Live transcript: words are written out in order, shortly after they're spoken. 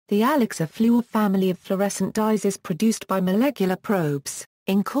The Alexa Fluor family of fluorescent dyes is produced by Molecular Probes,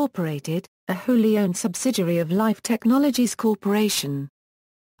 Incorporated, a wholly owned subsidiary of Life Technologies Corporation.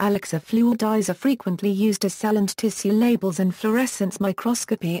 Alexa Fluor dyes are frequently used as cell and tissue labels in fluorescence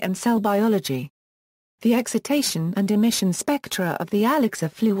microscopy and cell biology. The excitation and emission spectra of the Alexa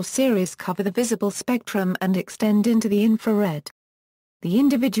Fluor series cover the visible spectrum and extend into the infrared. The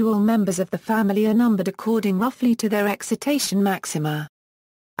individual members of the family are numbered according roughly to their excitation maxima.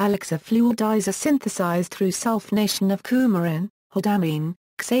 Alexa Fluor dyes are synthesized through sulfonation of coumarin, rhodamine,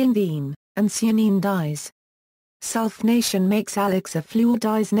 xanthine, and cyanine dyes. Sulfonation makes Alexa Fluor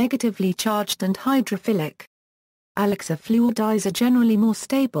dyes negatively charged and hydrophilic. Alexa Fluor dyes are generally more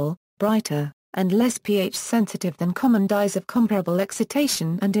stable, brighter, and less pH-sensitive than common dyes of comparable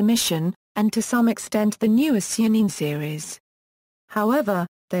excitation and emission, and to some extent the newer cyanine series. However,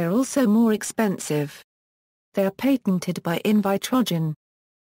 they are also more expensive. They are patented by Invitrogen.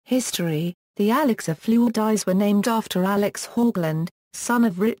 History: the Alexa Fluor dyes were named after Alex Haugland, son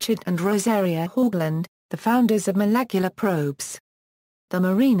of Richard and Rosaria Haugland, the founders of Molecular Probes. The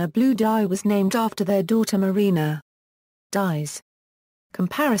Marina blue dye was named after their daughter Marina. Dyes.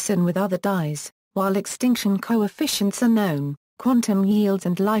 Comparison with other dyes: while extinction coefficients are known, quantum yields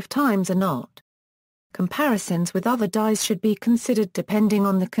and lifetimes are not. Comparisons with other dyes should be considered depending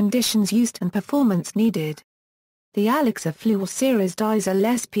on the conditions used and performance needed. The Alexa Fluor series dyes are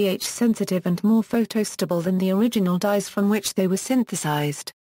less pH-sensitive and more photostable than the original dyes from which they were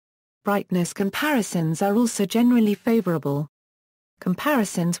synthesized. Brightness comparisons are also generally favorable.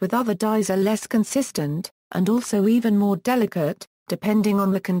 Comparisons with other dyes are less consistent, and also even more delicate, depending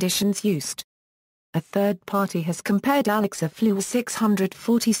on the conditions used. A third party has compared Alexa Fluor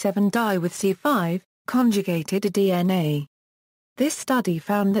 647 dye with C5, conjugated DNA. This study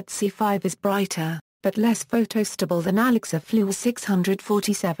found that C5 is brighter, but less photostable than Alexa Fluor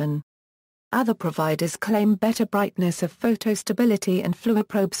 647. Other providers claim better brightness of photostability and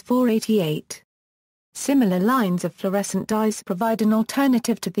Fluorprobes 488. Similar lines of fluorescent dyes provide an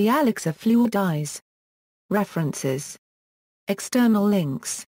alternative to the Alexa Fluor dyes. References. External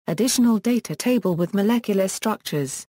links: additional data table with molecular structures.